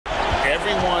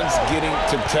Everyone's getting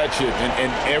to touch it,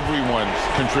 and everyone's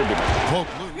contributing.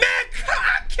 Man,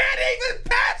 I can't even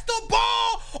pass the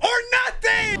ball or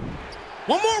nothing.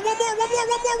 One more.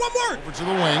 Over to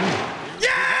the wing.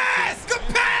 Yes, good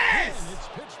pass.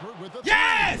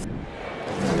 Yes.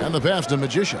 And the pass to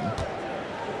Magician.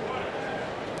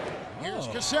 Here's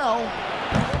Cassell.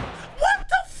 What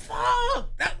the fuck? Oh,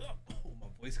 my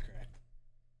voice cracked.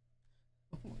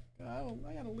 Oh my God,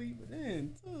 I gotta leave it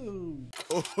in too.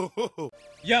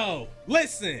 Yo,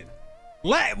 listen.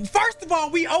 First of all,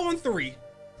 we 0-3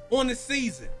 on the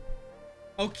season.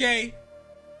 Okay.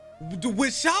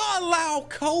 What y'all allow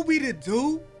Kobe to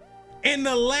do in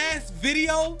the last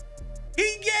video,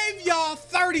 he gave y'all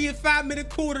 30 and 5-minute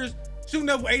quarters, shooting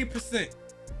over 80%.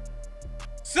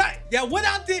 So, yeah, what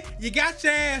I did, you got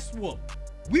your ass whooped.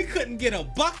 We couldn't get a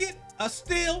bucket, a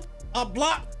steal, a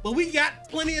block, but we got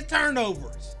plenty of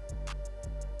turnovers.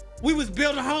 We was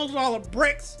building homes with all the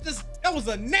bricks. That was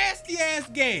a nasty ass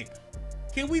game.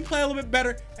 Can we play a little bit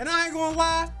better? And I ain't gonna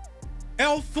lie,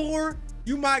 L4,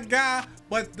 you my guy,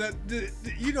 but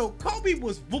you know, Kobe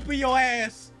was whooping your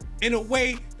ass in a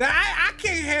way that I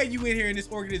can't have you in here in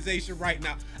this organization right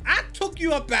now. I took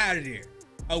you up out of there.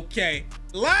 Okay,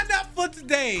 lined up for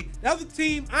today. The other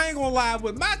team, I ain't gonna lie,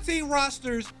 with my team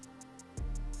rosters,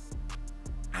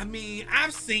 I mean,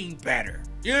 I've seen better.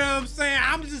 You know what I'm saying?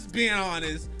 I'm just being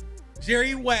honest.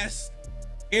 Jerry West,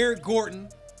 Eric Gordon,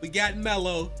 we got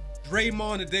Melo,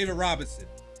 Draymond, and David Robinson.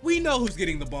 We know who's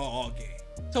getting the ball all game.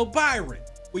 So Byron,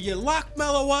 will you lock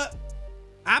Melo up?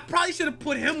 I probably should have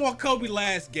put him on Kobe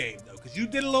last game though, because you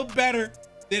did a little better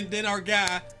than our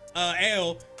guy,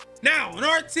 L. Now, on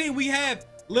our team, we have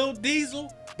Lil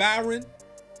Diesel, Byron.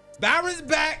 Byron's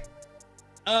back.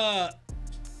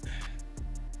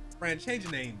 Fran, change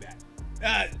your name back.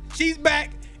 She's back,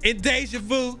 and Deja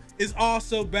Vu is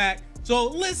also back. So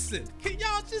listen, can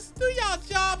y'all just do y'all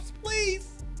jobs, please?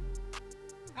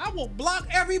 I will block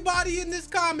everybody in this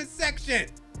comment section.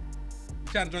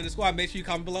 Trying to join the squad, make sure you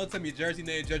comment below. Tell me your jersey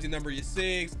name, jersey number, your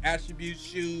SIGs, attributes,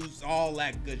 shoes, all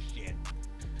that good shit.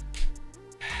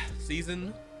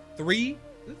 Season 3?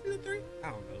 Is it season 3?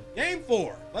 I don't know. Game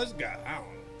 4. Let's go. I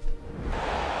don't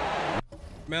know.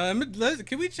 Man, listen,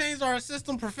 can we change our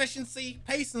system proficiency,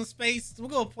 pace, and space? We're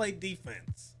gonna play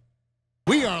defense.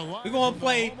 We're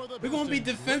gonna be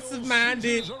defensive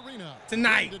minded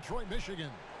tonight.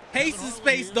 Pace and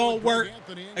space don't work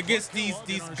against these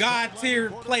god tier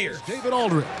players. David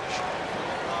Aldridge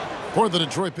for the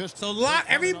Detroit Pistons. So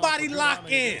everybody lock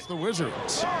in. It's the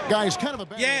Wizards. Guys, kind of a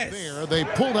bad there. They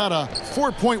pulled out a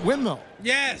 4-point win though.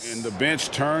 Yes. And the bench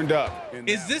turned up.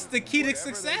 Is this the key to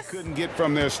success? Couldn't get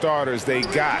from their starters. They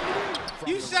got.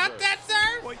 You shot that,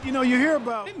 sir? Well, you know, you hear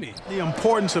about the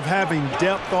importance of having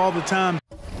depth all the time.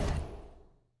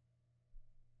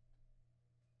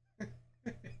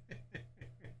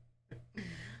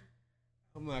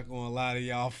 I'm not gonna lie to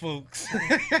y'all folks.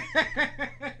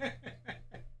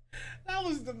 That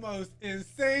was the most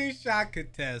insane shot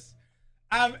contest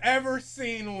I've ever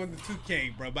seen on the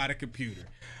 2K, bro, by the computer.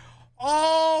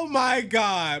 Oh my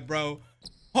God, bro.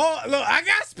 Oh, look, I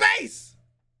got space.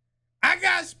 I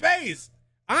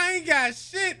ain't got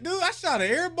shit, dude. I shot an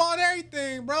airball and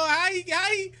everything, bro. How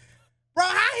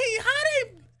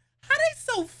they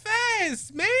so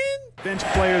fast, man? Bench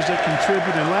players that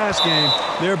contributed last game,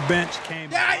 their bench came.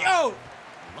 Yeah, yo,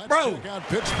 bro. Check out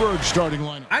Pittsburgh starting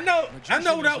lineup. I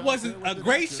know that wasn't a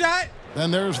great shot. Then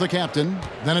there's the captain.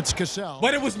 Then it's Cassell.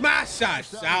 But it was my shot.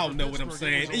 I don't know what I'm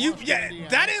saying.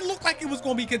 That didn't look like it was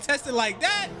going to be contested like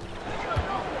that.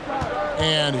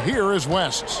 And here is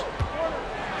West.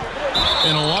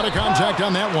 And a lot of contact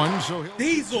on that one. So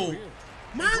Diesel,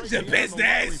 mind your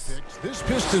business. This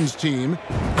Pistons team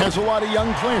has a lot of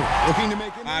young players looking to make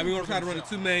it. All right, we're gonna try to run a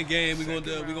 2-man game. We're gonna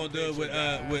do it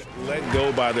with let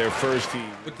go by their first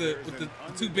team. With the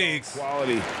two bigs.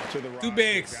 Quality to the two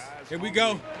bigs. Here we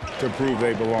go. To prove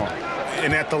they belong.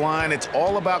 And at the line, it's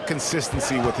all about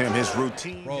consistency with him. His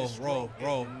routine. Roll.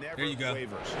 There you go.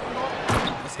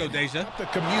 Let's go, Deja. The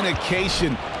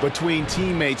communication between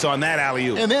teammates on that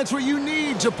alley-oop. And that's what you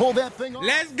need to pull that thing off.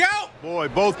 Let's go. Boy,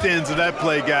 both ends of that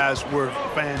play, guys, were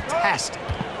fantastic.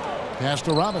 Pass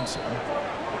to Robinson.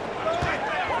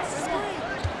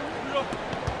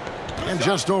 And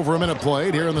just over a minute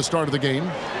played here in the start of the game.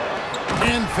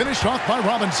 And finished off by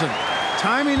Robinson.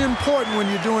 Timing important when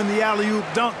you're doing the alley-oop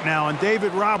dunk now, and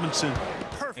David Robinson.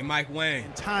 Perfect. And Mike Wayne.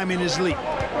 Timing is leap.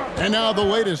 And now the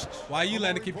latest. Why you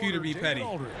letting the computer be petty?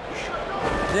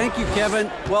 Thank you,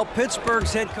 Kevin. Well,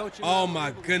 Pittsburgh's head coach. Oh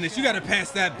my goodness, you got to pass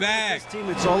that back. Team,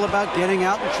 it's all about getting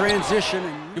out in transition.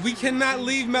 We cannot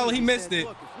leave Melo. He missed it.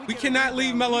 We cannot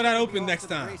leave Melo that open next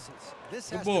time. This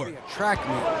has Good to be a track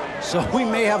meet, so we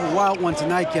may have a wild one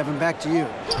tonight, Kevin. Back to you.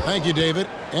 Thank you, David.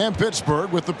 And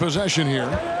Pittsburgh with the possession here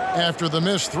after the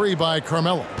missed three by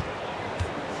Carmelo.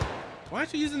 Why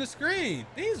aren't you using the screen?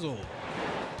 Diesel.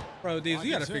 Bro, Diesel,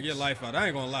 you got to figure your life out. I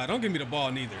ain't going to lie. Don't give me the ball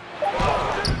neither.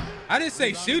 I didn't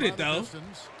say shoot it, though.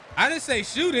 I didn't say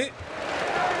shoot it.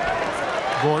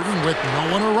 Gordon with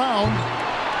no one around.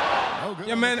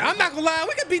 Yeah, man, I'm not going to lie.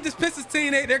 We can beat this Pistons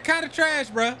team. They're kind of trash,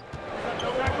 bro.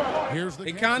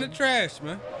 They kind of trash,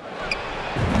 man.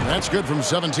 That's good from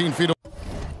 17 feet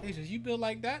Hey, you build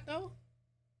like that, though?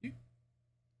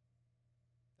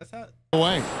 That's how.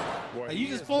 away. Are you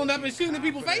just pulling up and shooting in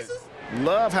people's faces?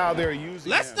 Love how they're using.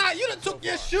 Let's not. You done took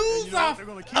your shoes off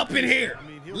up in here.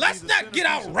 Let's not get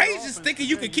outrageous thinking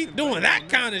you can keep doing that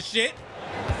kind of shit.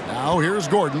 Now here's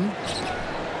Gordon.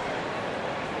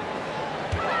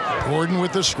 Gordon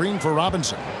with the screen for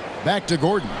Robinson. Back to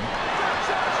Gordon.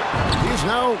 He's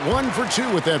now 1 for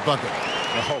 2 with that bucket.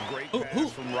 Oh, great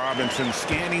pass from Robinson,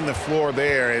 scanning the floor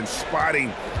there and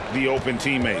spotting the open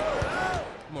teammate.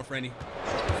 Come on, Franny.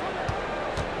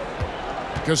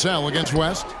 Cassell against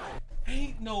West.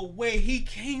 Ain't no way he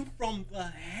came from the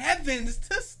heavens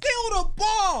to steal the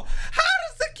ball. How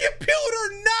does the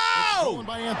computer know? Stolen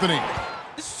by Anthony.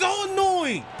 It's so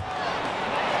annoying.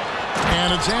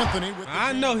 And it's Anthony with the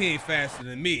I know he ain't faster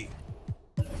than me.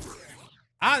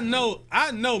 I know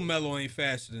Melo ain't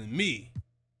faster than me.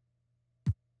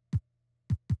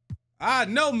 I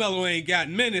know Melo ain't got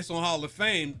minutes on Hall of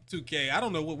Fame 2K. I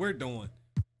don't know what we're doing.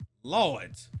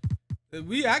 Lord.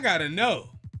 I gotta know.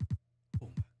 Oh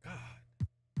my God.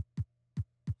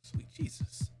 Sweet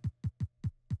Jesus.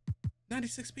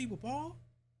 96 speed with ball?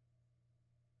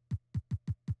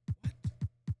 What?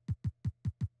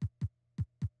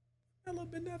 Melo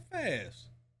been that fast.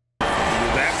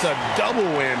 That's a double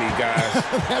whammy, guys.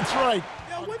 That's right.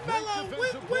 Yo, when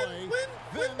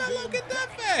Melo get that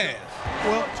fast?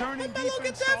 Well, turning When Melo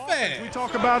get defense that to offense, fast? we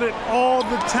talk about it all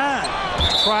the time.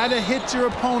 Try to hit your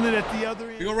opponent at the other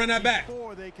end. We gonna run that back.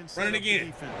 Before they can Run it set up the again.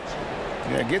 defense.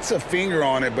 Yeah, gets a finger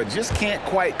on it, but just can't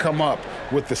quite come up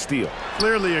with the steal.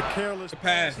 Clearly a careless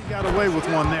pass. He got away with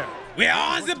one there. We're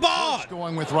on the board.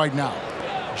 Going with right now.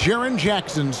 Jaren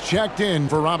Jackson's checked in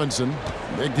for Robinson.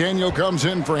 McDaniel comes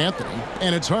in for Anthony.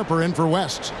 And it's Harper in for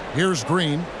West. Here's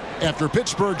Green after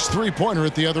Pittsburgh's three-pointer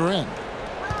at the other end.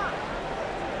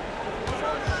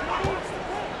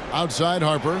 Outside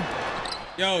Harper.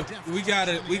 Yo, we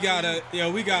gotta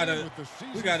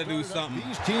do something.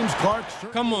 These teams, Clark,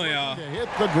 Come on, y'all. to hit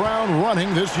the ground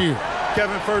running this year.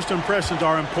 Kevin, first impressions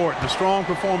are important. A strong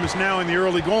performance now in the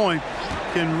early going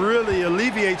can really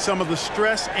alleviate some of the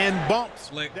stress and bumps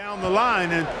down the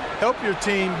line and help your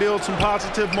team build some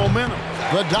positive momentum.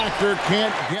 The doctor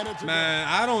can't get it to Man,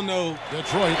 I don't know.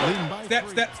 Detroit leading by Step.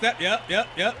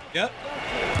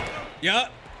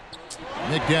 Yep.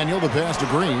 McDaniel, the pass to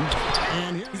Green.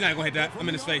 And He's not gonna hit that. I'm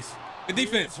in his face. Good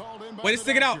defense. Way to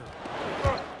stick it out.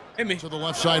 Hit me. to the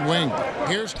left side wing.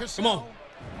 Here's Cassell. Come on.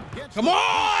 Come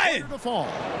on! The fall.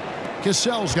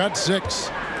 Cassell's got 6.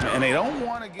 And they don't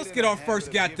want to get. Let's get our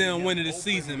first goddamn win of the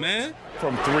season, man.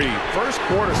 From 3. First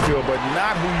quarter still, but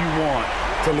not who you want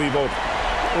to leave open.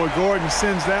 Boy, Gordon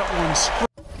sends that one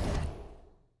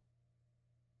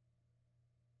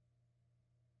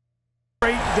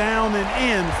straight down and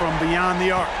in from beyond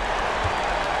the arc.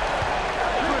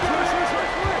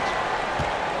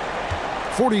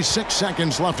 46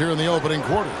 seconds left here in the opening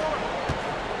quarter.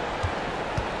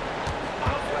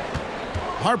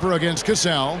 Harper against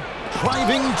Cassell,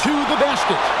 driving to the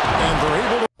basket, and they're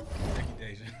able to. Thank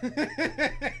you,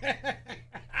 Deja.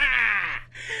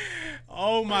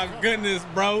 Oh my goodness,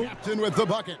 bro. In with the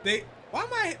bucket. Why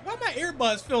my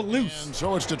earbuds feel loose? And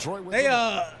so it's Detroit with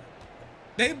the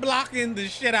They blocking the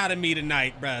shit out of me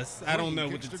tonight, bruh. I don't know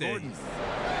what to tell you.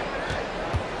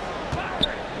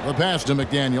 The pass to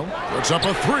McDaniel. Puts up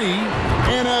a 3,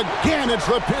 and again it's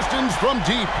the Pistons from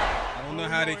deep. I don't know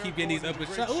how they keep getting these upper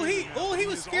shots. Oh, he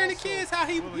was scaring the kids.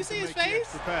 You see his face?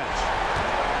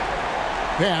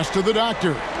 Pass to the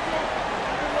doctor.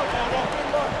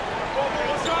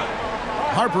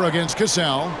 Harper against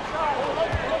Cassell.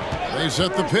 They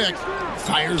set the pick.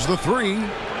 Fires the 3.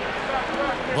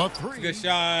 The 3. Good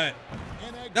shot.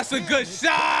 That's a good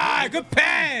shot. Good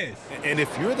pass. And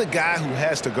if you're the guy who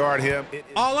has to guard him,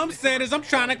 All I'm saying is I'm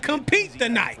trying to compete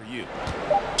tonight. for you.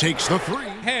 Takes the 3.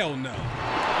 Hell no.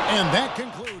 And that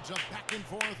concludes a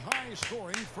back-and-forth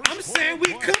high-scoring first I'm saying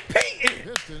we competing.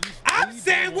 Pistons. I'm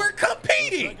saying we're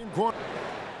competing. Second quarter.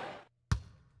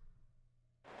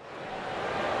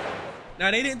 Now,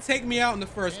 they didn't take me out in the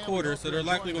first quarter, so they're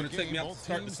likely going to take me out to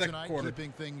start the second quarter.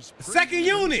 Second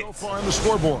unit. So far on the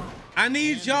scoreboard. I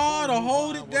need y'all to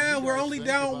hold it down. We're only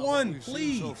down 1,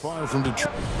 please. So far from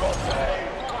Detroit.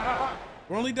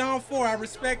 We're only down 4. I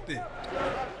respect it.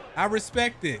 I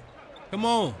respect it. Come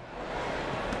on.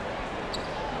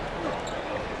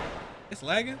 It's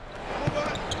lagging.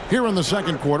 Here in the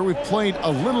second quarter, we've played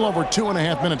a little over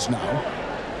 2.5 minutes now.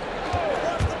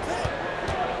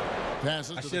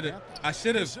 I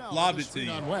should have lobbed it to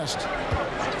you. West.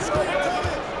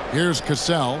 Here's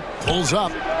Cassell, pulls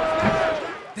up.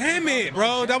 Damn it,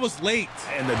 bro, that was late.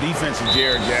 And the defense of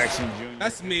Jaren Jackson Jr.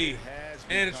 That's me.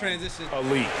 And the transition.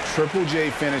 Elite. Triple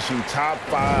J finishing top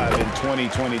 5 in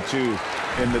 2022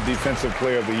 in the Defensive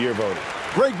Player of the Year voting.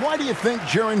 Greg, why do you think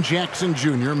Jaren Jackson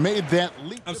Jr. made that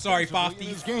leap? I'm sorry, Fofty.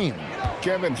 In this game?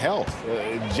 Kevin, health.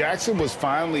 Jackson was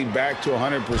finally back to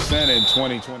 100% in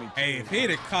 2022. Hey, if he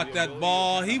had caught that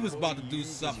ball, he was about to do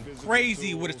something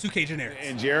crazy with his 2K generics.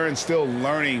 And Jaren's still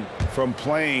learning from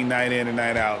playing night in and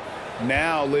night out,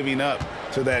 now living up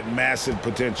to that massive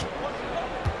potential.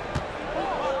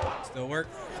 Still work?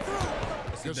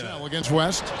 Cassell against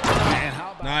West. Man,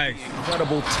 how about nice.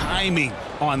 Incredible timing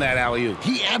on that alley-oop.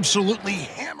 He absolutely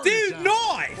hammered Dude, it down.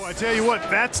 nice! Well, I tell you what,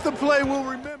 that's the play we'll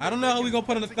remember. I don't know who we gonna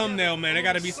put on the thumbnail, man. There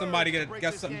gotta be somebody that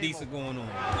got something decent going on.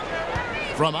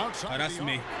 From outside. Oh, that's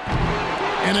me.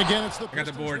 And again, it's the I got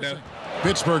the board, though.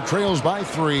 Pittsburgh trails by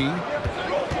 3.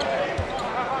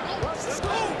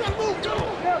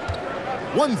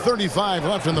 1:35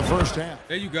 left in the first half.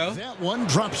 There you go. That one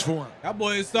drops for him. That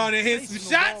boy is starting to hit some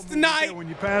shots tonight. When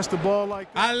you pass the ball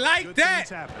like that, I like that.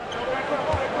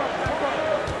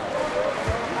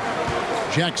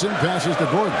 Jackson passes to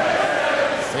Gordon.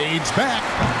 Fades back.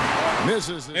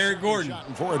 Misses. Eric Gordon. Shot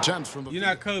in 4 attempts from the You're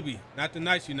not Kobe. Not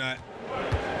tonight, you're not.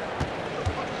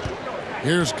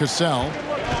 Here's Cassell.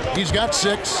 He's got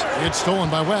 6. It's stolen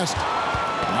by West.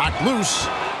 Knocked loose.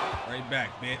 Right back,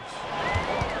 bitch.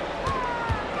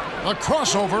 A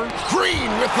crossover.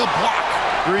 Green with the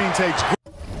block. Green takes.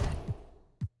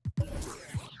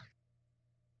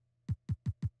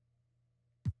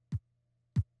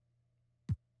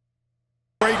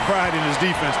 Great pride in his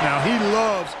defense now. He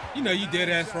loves. You know you dead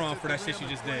ass wrong for that shit you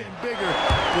just did. Bigger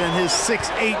than his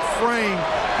 6'8" frame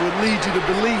would lead you to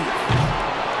believe.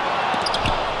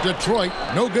 Detroit,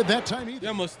 no good that time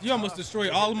either. You almost destroyed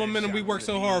all the momentum we worked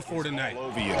so hard for tonight.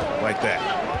 Over you like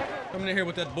that. Coming in here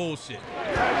with that bullshit.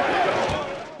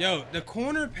 Yo, the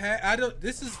corner pass.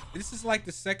 This is like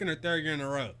the second or third year in a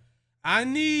row. I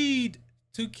need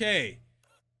 2K,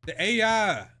 the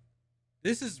AI.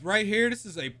 This is right here. This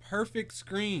is a perfect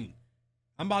screen.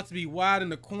 I'm about to be wide in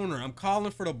the corner. I'm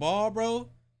calling for the ball, bro,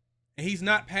 and he's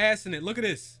not passing it. Look at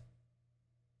this.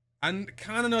 I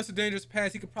kind of know it's a dangerous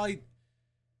pass. He could probably.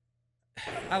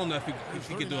 I don't know if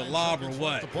he could do a lob or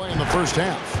what. To play in the first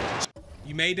half.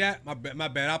 You made that? My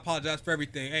bad. I apologize for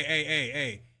everything.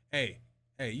 Hey.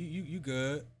 You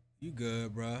good? You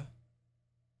good, bruh?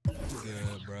 You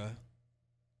good, bruh?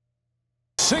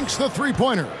 Sinks the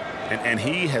 3-pointer. And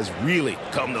he has really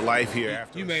come to life here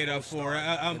after. You made up for it.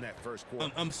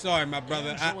 I'm sorry, my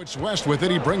brother. So it's West with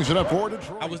it. He brings it up for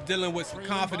Detroit. I was dealing with some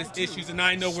confidence issues, and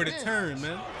I didn't know where to turn,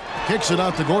 man. Kicks it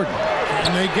out to Gordon.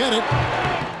 And they get it.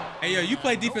 Hey, yo, you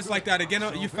play defense like that again,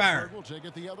 you're fired.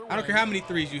 I don't care how many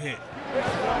threes you hit.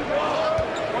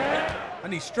 I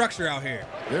need structure out here.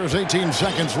 There's 18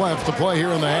 seconds left to play here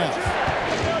in the half.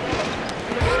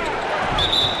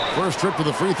 First trip to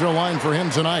the free throw line for him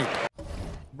tonight.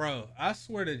 Bro, I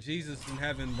swear to Jesus in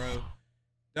heaven, bro.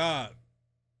 Dog.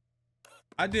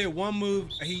 I did one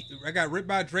move. I got ripped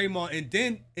by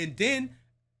Draymond, and then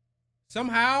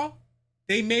somehow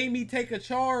they made me take a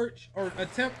charge or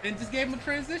attempt and just gave him a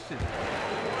transition.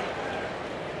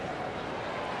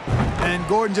 And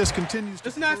Gordon just continues.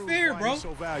 It's not fair, bro. He's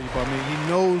so valuable. I mean, he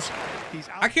knows he's.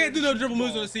 I can't do no dribble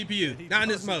moves on the CPU. Not in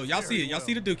this mode. Y'all see it. Y'all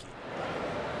see the dookie.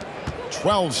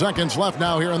 12 seconds left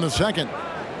now here in the second.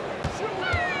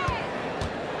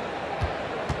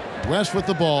 West with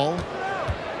the ball.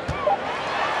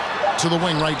 To the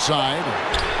wing right side.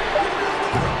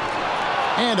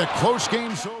 And a close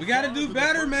game. So we got to do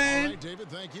better, man. Right, David,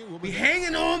 thank you. We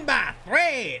hanging on by a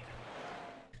thread.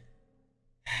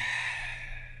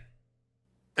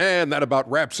 And that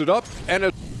about wraps it up.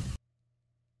 And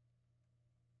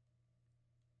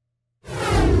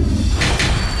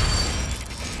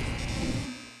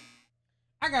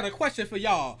I got a question for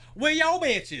y'all. Where y'all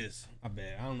bitches? I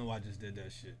bet. I don't know why I just did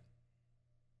that shit.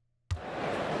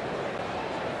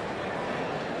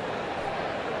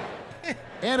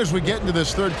 And as we get into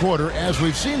this third quarter, as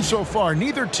we've seen so far,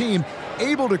 neither team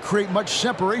able to create much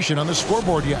separation on the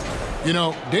scoreboard yet. You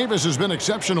know, Davis has been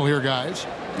exceptional here, guys.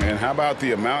 And how about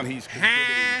the amount he's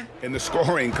contributing in the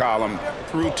scoring column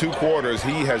through 2 quarters?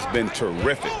 He has been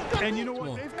terrific. And you know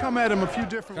what? They've come at him a few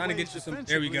different Trying to ways. get you some.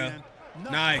 There we go.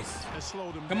 Nice.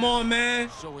 Come Come on, man.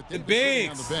 The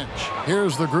bigs. On the bench.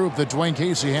 Here's the group that Dwayne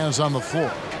Casey has on the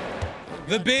floor.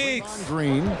 The bigs.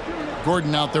 Green,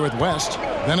 Gordon out there with West.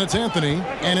 Then it's Anthony,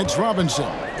 and it's Robinson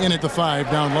in at the 5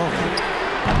 down low.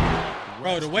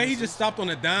 Bro, the way he just stopped on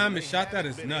a dime and shot that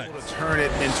is nuts. Turn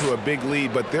it into a big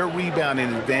lead, but their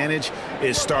rebounding advantage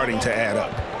is starting to add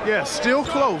up. Yeah, still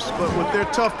close, but with their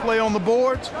tough play on the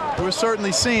boards, we're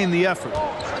certainly seeing the effort.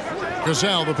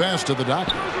 Cassell, the pass to the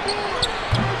doctor.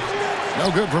 No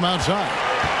good from outside.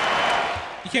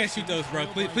 You can't shoot those, bro.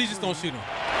 Please just don't shoot them.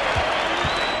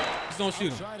 Just don't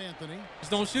shoot them.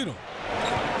 Just don't shoot them.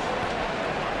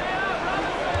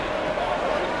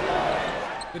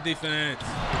 Good defense.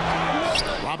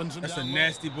 Robinson That's a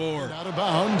nasty board. out of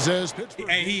bounds as Pittsburgh.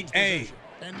 Hey,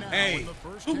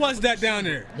 who was that down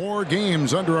there? More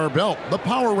games under our belt. The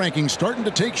power rankings starting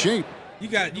to take shape. You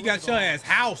got your ass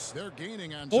house. They're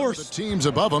gaining on some of the teams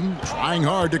above them, trying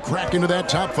hard to crack into that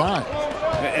top 5.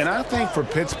 And I think for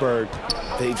Pittsburgh,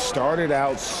 they've started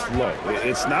out slow.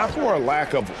 It's not for a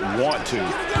lack of want to.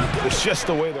 It's just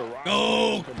the way the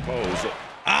roster is composed.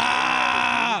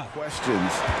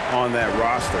 Questions on that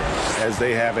roster as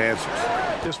they have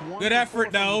answers. Good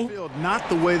effort, though. Not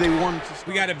the way they wanted to.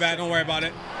 We got it back. Don't worry about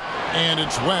it. And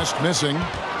it's West missing.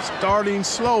 Starting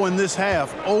slow in this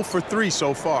half, 0 for 3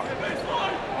 so far.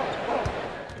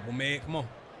 Come on,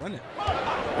 run it.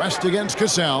 West against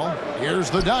Cassell. Here's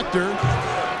the doctor.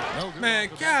 Man,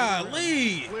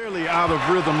 golly. Clearly out of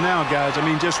rhythm now, guys. I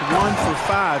mean, just 1 for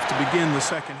 5 to begin the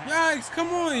second half. Yikes, come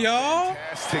on, y'all.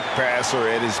 Fantastic passer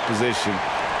at his position.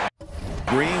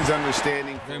 Green's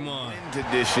understanding Come on. to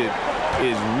dish it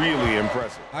is really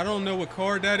impressive. I don't know what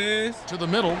card that is. To the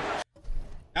middle.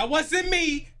 That wasn't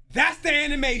me. That's the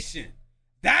animation.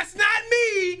 That's not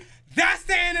me. That's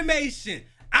the animation.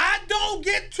 I don't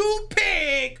get to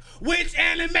pick which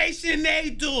animation they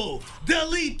do.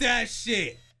 Delete that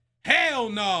shit. Hell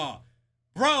no.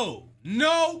 Bro,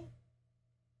 no.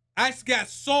 I got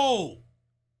sold.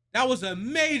 That was a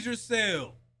major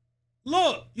sale.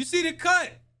 Look, you see the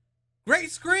cut.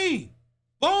 Great screen.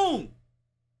 Boom.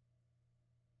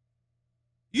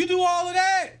 You do all of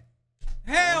that?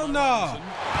 Hell no.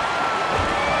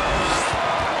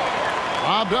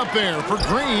 Bobbed up there for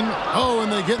Green. Oh,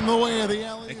 and they get in the way of the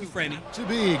alley. Thank you, Franny. To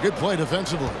be good play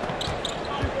defensively.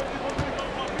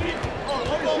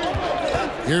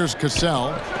 Here's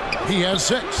Cassell. He has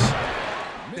 6.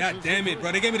 God damn it,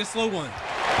 bro. They gave me the slow one.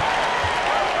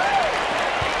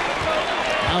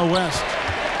 Now West.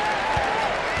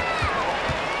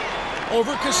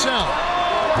 Over Cassell.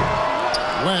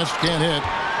 West can't hit.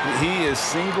 He is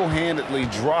single-handedly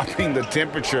dropping the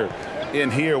temperature in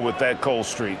here with that cold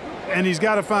streak. And he's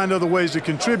got to find other ways to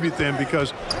contribute then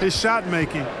because his shot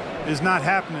making is not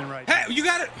happening right now. Hey, you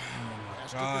got it.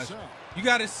 Oh, gosh. You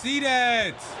got to see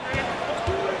that.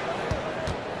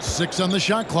 6 on the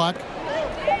shot clock.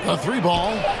 A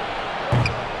 3-ball.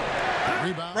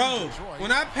 Rebound. Bro,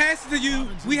 when I passed it to you,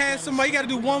 we had somebody got to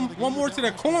do one more to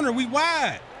the corner. We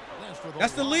wide.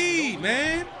 That's the lead,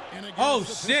 man. Oh,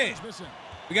 shit.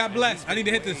 We got blessed. I need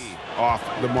to hit this. Off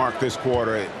the mark this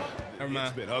quarter. Never mind.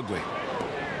 It's a bit ugly.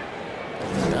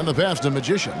 And the pass to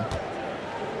Magician.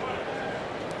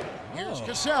 Here's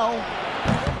Cassell.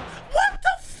 What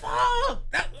the fuck? Oh,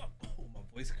 my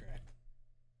voice cracked.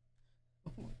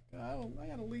 Oh, my God. I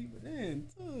got to leave it in,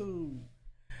 too.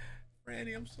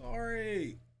 Randy, I'm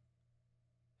sorry.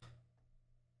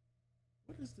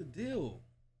 What is the deal?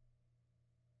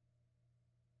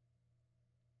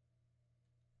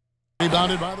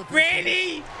 Rebounded by the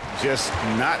Randy! Just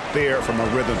not there from a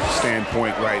rhythm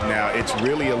standpoint right now. It's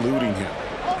really eluding him.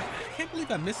 I can't believe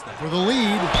I missed that. for the lead.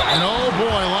 And oh boy,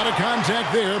 a lot of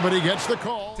contact there, but he gets the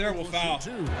call. Terrible foul.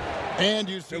 And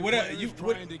you see what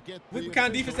kind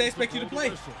of defense they expect you to play?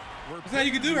 That's all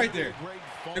you can do right there.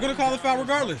 They're going to call the foul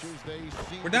regardless.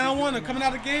 We're down 1. They're coming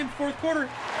out of the game, 4th quarter.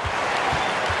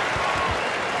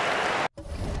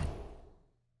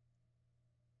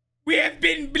 We have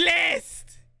been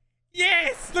blessed.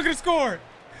 Yes. Look at the score.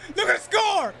 Look at the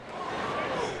score.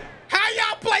 How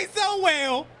y'all play so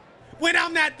well when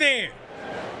I'm not there?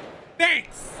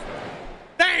 Thanks.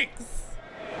 Thanks.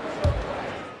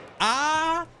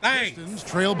 Thanks. Pistons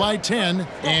trail by 10,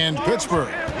 and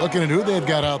Pittsburgh looking at who they've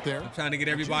got out there. Trying to get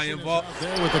everybody involved.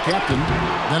 There with the captain.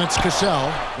 Then it's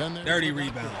Cassell. Then Dirty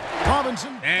rebound.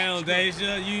 Robinson. Damn,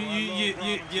 Deja,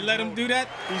 you let him do that?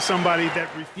 He's somebody that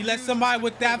you let somebody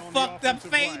with that fucked up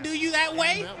fade do you that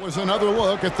way? That was another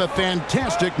look at the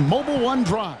fantastic Mobile One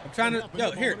drive. I'm trying to,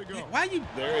 yo, here, why you?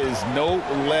 There is no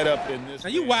let up in this. Now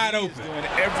you wide open. He's doing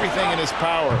everything in his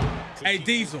power. Hey,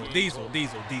 Diesel.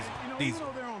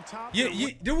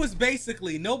 There was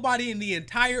basically nobody in the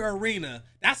entire arena.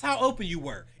 That's how open you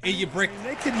were in your brick.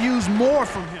 They could use more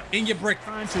from him. In your brick.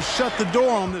 Trying to shut the door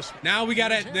on this one. Now we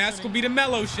gotta. That's gonna be the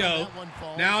mellow show.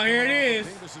 Now here it is.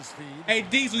 Hey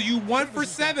Diesel, you 1 for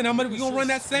 7. We gonna run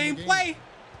that same play.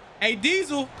 Hey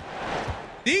Diesel,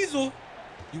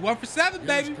 you 1 for 7,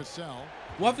 baby.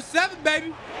 1 for 7,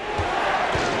 baby.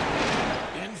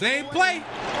 Same play.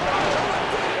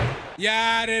 You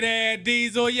out of there,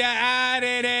 Diesel. You out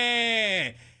of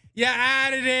there. You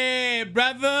out of there,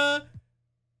 brother.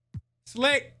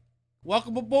 Slick,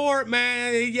 welcome aboard,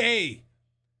 man. Yay.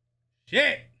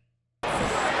 Shit.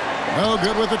 Oh,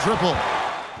 good with the triple.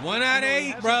 1 out of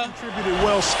 8, bro. Contributed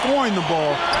well scoring the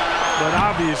ball, but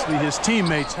obviously his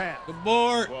teammates have. Good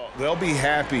board. Well, they'll be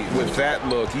happy with that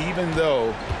look, even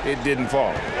though it didn't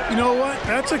fall. You know what?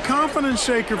 That's a confidence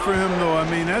shaker for him, though. I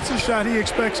mean, that's a shot he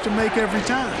expects to make every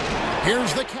time.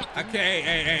 Here's the captain. Okay,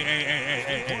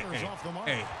 hey.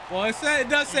 Well, it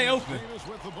does say open,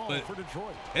 but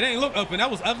it ain't look open. That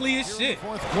was ugly as shit.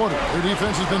 Fourth quarter, their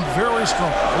defense has been very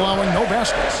strong, allowing no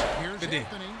baskets.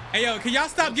 Hey, yo, can y'all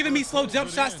stop giving me slow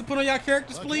jump shots to put on y'all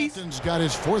characters, please? Captain's got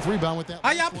his 4th rebound with that.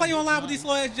 How y'all play online with these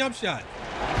slow-ass jump shots?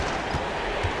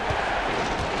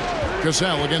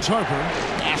 Cassell against Harper.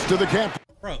 Pass to the captain.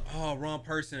 Bro, oh, wrong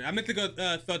person. I meant to go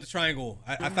throw the triangle.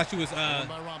 I thought she was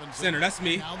center. That's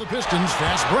me. Now the Pistons,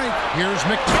 fast break. Here's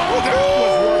McDowell. Oh, that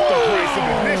was worth the price of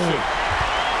admission.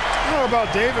 How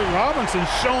about David Robinson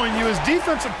showing you his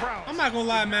defensive prowess? I'm not gonna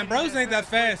lie, man. Bros ain't that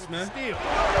fast, man.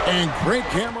 And great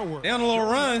camera work. They on a little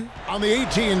run. On the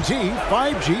AT&T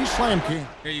 5G Slam King.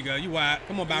 There you go. You wide.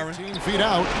 Come on, Byron. 15 feet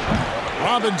out.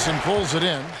 Robinson pulls it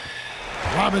in.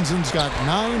 Robinson's got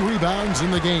 9 rebounds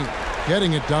in the game.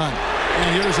 Getting it done.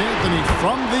 And here's Anthony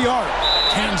from the arc.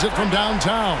 Hands it from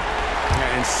downtown.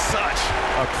 And such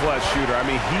a clutch shooter. I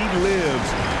mean, he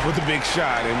lives with a big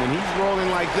shot. And when he's rolling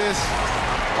like this,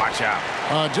 watch out.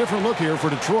 A different look here for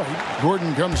Detroit.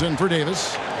 Gordon comes in for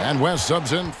Davis. And West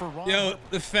subs in for Ron. Yo,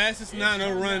 the fastest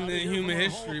 9-0 run in human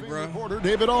history, bro.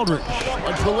 David Aldridge.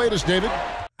 What's the latest, David?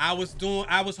 I was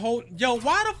holding. Yo,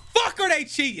 why the fuck are they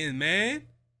cheating, man?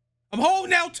 I'm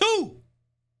holding out too.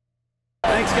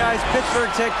 Thanks, guys.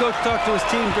 Pittsburgh's head coach talked to his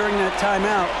team during that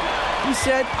timeout. He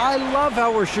said, I love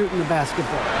how we're shooting the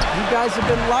basketball. You guys have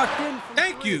been locked in.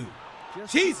 Thank you.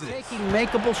 Jesus. Taking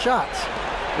makeable shots.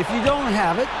 If you don't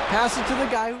have it, pass it to the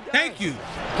guy who does. Thank you.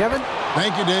 Kevin?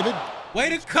 Thank you, David. Way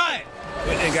to cut.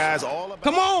 And guys, all about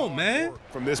come on, man.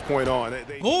 From this point on,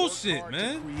 they bullshit,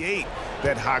 man. Create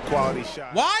that high quality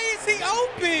shot. Why is he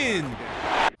open?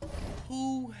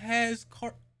 Who has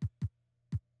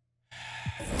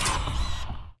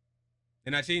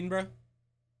They're not cheating, bro?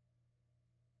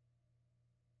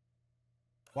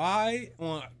 Why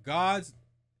on God's?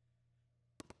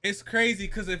 It's crazy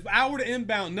because if I were to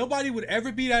inbound, nobody would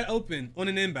ever be that open on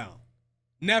an inbound.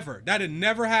 Never. That'd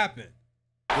never happen.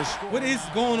 What is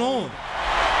going on?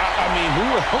 I mean, who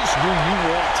else do you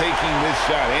want taking this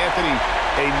shot? Anthony,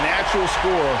 a natural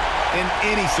scorer in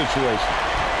any situation.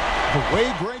 The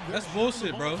way Greg, that's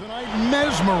bullshit, bro. Tonight,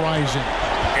 mesmerizing.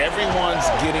 Everyone's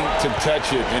getting to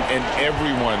touch it, and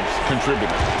everyone's contributing.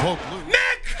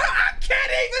 Man, I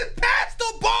can't even pass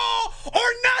the ball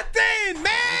or nothing,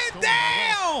 man.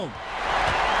 Damn.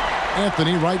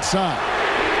 Anthony right side.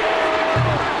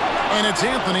 And it's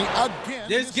Anthony again.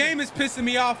 This game is pissing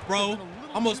me off, bro.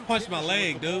 Almost punched my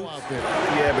leg, dude.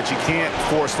 Yeah, but you can't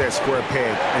force that square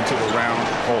peg into the round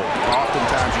hole.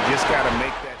 Oftentimes, you just got to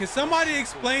make that. Can somebody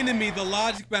explain to me the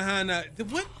logic behind that?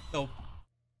 What the? Oh,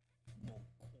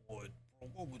 God, bro,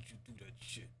 why would you do that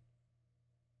shit?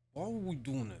 Why were we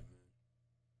doing that, man?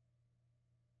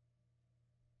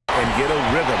 And get a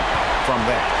rhythm from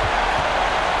that.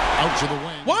 Out to the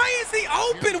wing. Why is he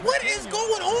open? What is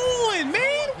going on,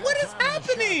 man? What is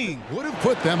happening? Would have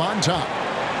put them on top.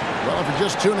 Well, if you're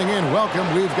just tuning in, welcome.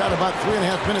 We've got about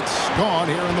 3.5 minutes gone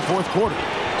here in the 4th quarter.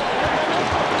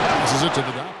 This is it to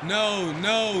the dot. No.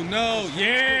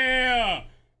 Yeah.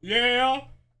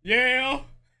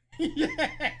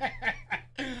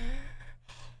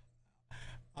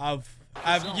 I've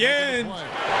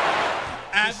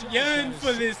yearned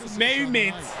for this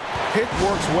moment. Pick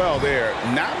works well there.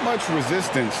 Not much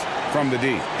resistance from the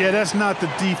D. Yeah, that's not the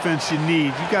defense you need.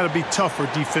 You got to be tougher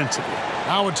defensively.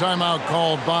 Now a timeout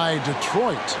called by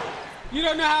Detroit. You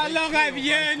don't know how long I've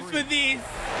yearned for this.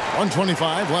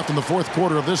 1:25 left in the fourth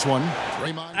quarter of this one.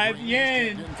 Draymond At the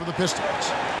end for the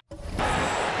Pistons.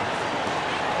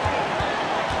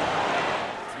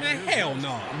 Man, hell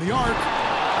no. On the arc,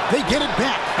 they get it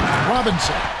back.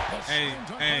 Robinson.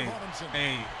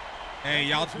 Hey,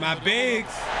 y'all, my bigs.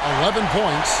 11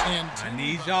 points. And I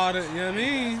need y'all to, you know what I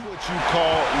mean? What you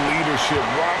call leadership.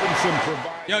 Robinson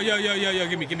provides. Yo,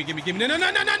 give me.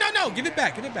 No. Give it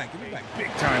back. Big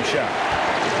time shot.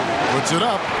 puts it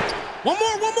up. One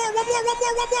more.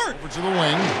 Over to the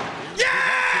wing.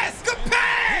 Yes! Good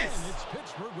pass!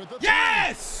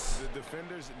 Yes!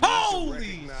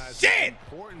 Holy shit!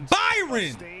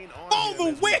 Byron for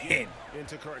the win!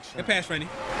 Good pass, Randy.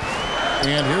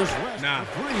 And here's West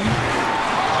for three.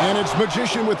 And it's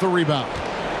Magician with the rebound.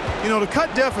 You know, to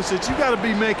cut deficits, you got to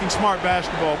be making smart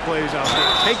basketball plays out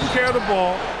there. Taking care of the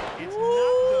ball.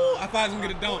 Ooh, I thought I was going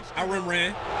to get a dunk. I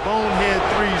ran. Bonehead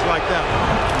threes like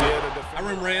that.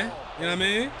 I ran. You know what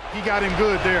I mean? He got him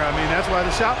good there. I mean, that's why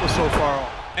the shot was so far off.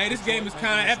 Hey, this game is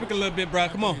kind of epic a little bit, bro.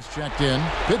 Come on. He's checked in.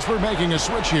 Pittsburgh making a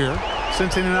switch here.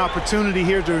 Sensing an opportunity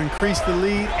here to increase the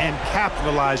lead and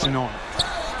capitalizing on it.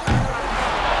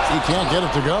 He can't get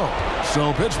it to go.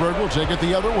 So Pittsburgh will take it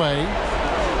the other way.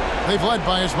 They've led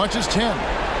by as much as 10.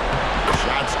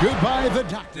 Shots good by the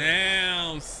Doctor.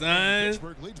 Damn, son.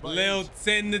 Little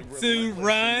 10-2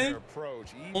 run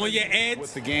on your edge.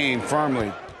 With the game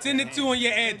firmly. 10-2 on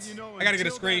your edge. I got to get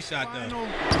a screenshot,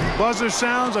 though. Buzzer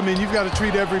sounds, I mean, you've got to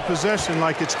treat every possession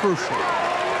like it's crucial.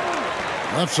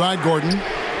 Left side, Gordon.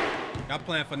 Y'all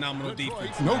playing phenomenal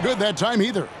defense. No good that time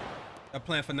either. Y'all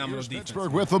playing phenomenal defense.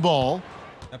 Pittsburgh with the ball.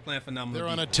 Y'all playing phenomenal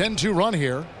They're defense. on a 10-2 run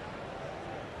here.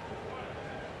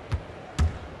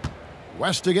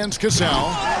 West against Cassell.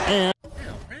 And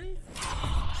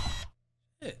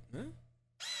Shit, man.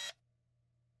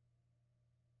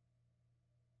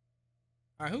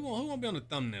 All right, who gonna be on the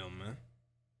thumbnail, man?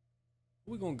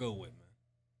 Who we gonna go with, man?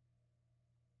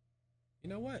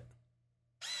 You know what?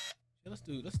 Yeah, let's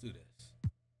do this.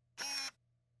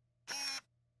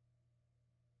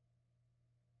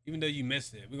 Even though you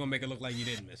missed it, we're gonna make it look like you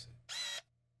didn't miss it.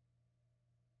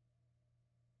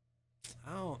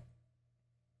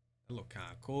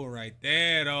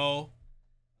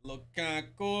 That look kind of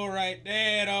cool right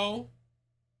there, though.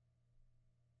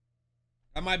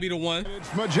 That might be the one.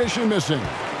 it's Magician missing.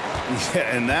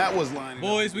 Yeah, and that was lining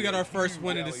Boys, we got our first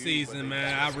win of the season,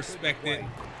 man. I respect it.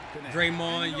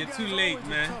 Draymond, you're too late,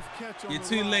 man. You're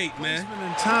too late, man.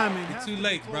 You're too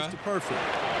late, bro. Perfect.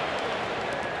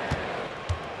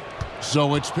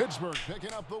 So it's Pittsburgh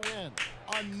picking up the win.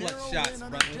 Clutch shots,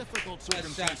 brother.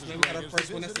 Clutch shots, man. We got our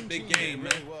first one. That's a big game,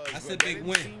 man. That's a big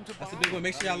win. That's a big win.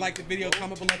 Make sure y'all like the video.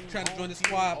 Comment below if you're trying to join the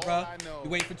squad, bro. We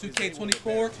waiting for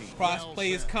 2K24. Cross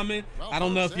play is coming. I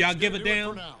don't know if y'all give a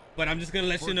damn, but I'm just going to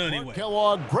let you know anyway.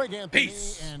 Kellogg, Greg Anthony,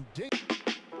 Peace. and